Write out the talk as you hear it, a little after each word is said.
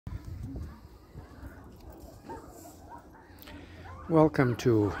Welcome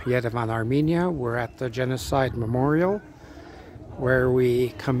to Yerevan, Armenia. We're at the Genocide Memorial where we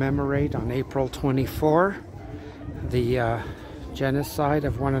commemorate on April 24 the genocide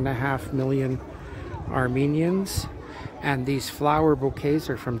of 1.5 million Armenians. And these flower bouquets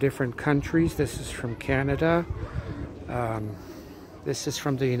are from different countries. This is from Canada. This is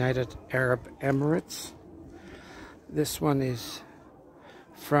from the United Arab Emirates. This one is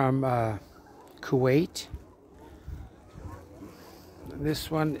from Kuwait.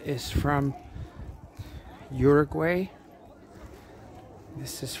 This one is from Uruguay.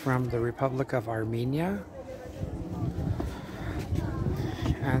 This is from the Republic of Armenia.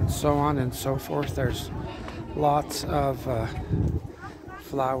 And so on and so forth. There's lots of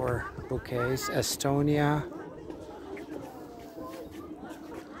flower bouquets. Estonia.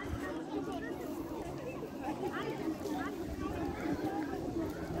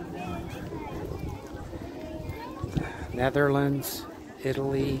 Netherlands.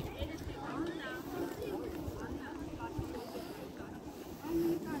 Italy.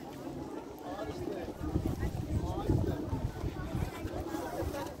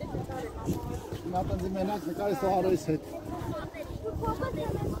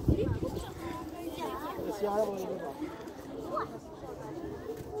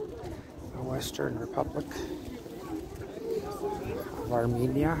 The Western Republic of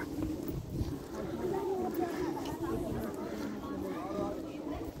Armenia.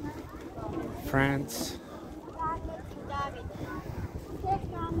 France,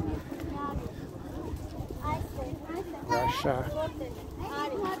 Russia,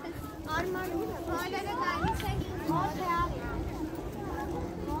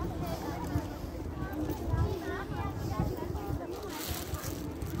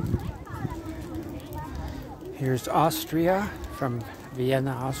 here's Austria, from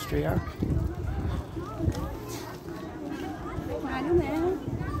Vienna, Austria.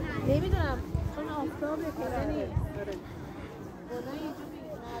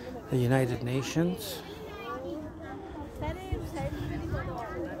 The United Nations.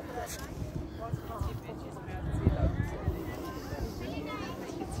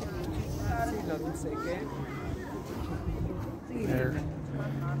 There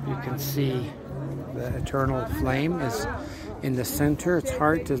you can see the eternal flame is in the center. It's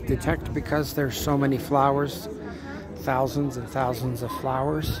hard to detect because there's so many flowers, thousands and thousands of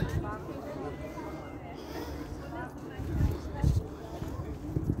flowers.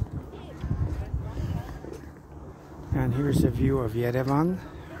 And here's a view of Yerevan.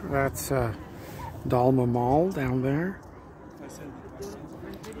 That's Dalma Mall down there.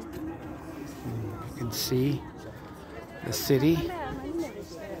 You can see the city.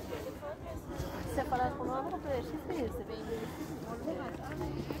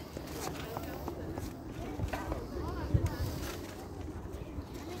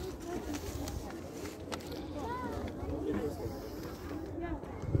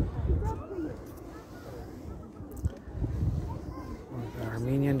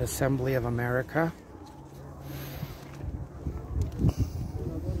 Armenian Assembly of America.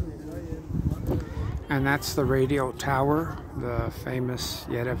 And that's the radio tower, the famous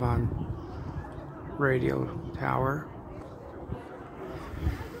Yerevan radio tower.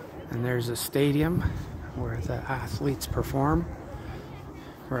 And there's a stadium where the athletes perform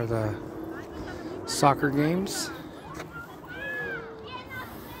for the soccer games.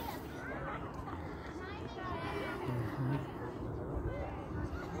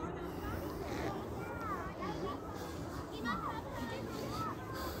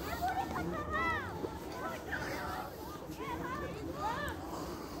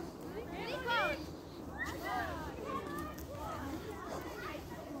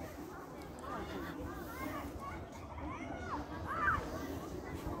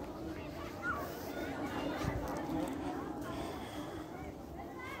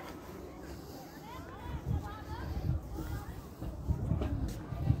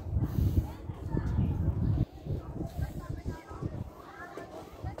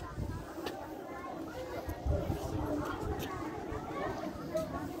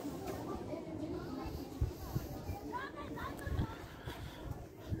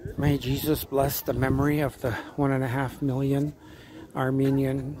 May Jesus bless the memory of the 1.5 million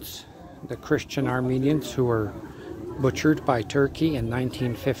Armenians, the Christian Armenians who were butchered by Turkey in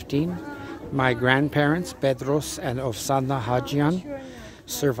 1915. My grandparents, Bedros and Ofsana Hajian,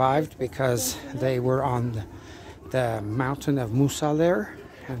 survived because they were on the mountain of Musaler,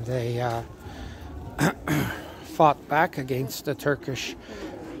 and they fought back against the Turkish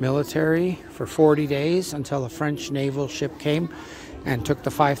military for 40 days until a French naval ship came and took the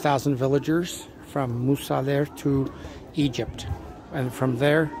 5,000 villagers from Musaler to Egypt. And from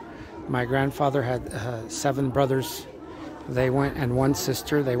there, my grandfather had 7 brothers. They went, and 1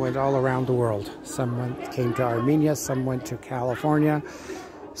 sister. They went all around the world. Some came to Armenia, some went to California,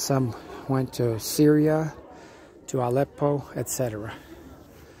 some went to Syria, to Aleppo, etc.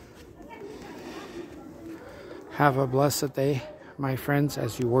 Have a blessed day, my friends,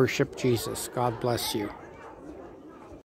 as you worship Jesus. God bless you.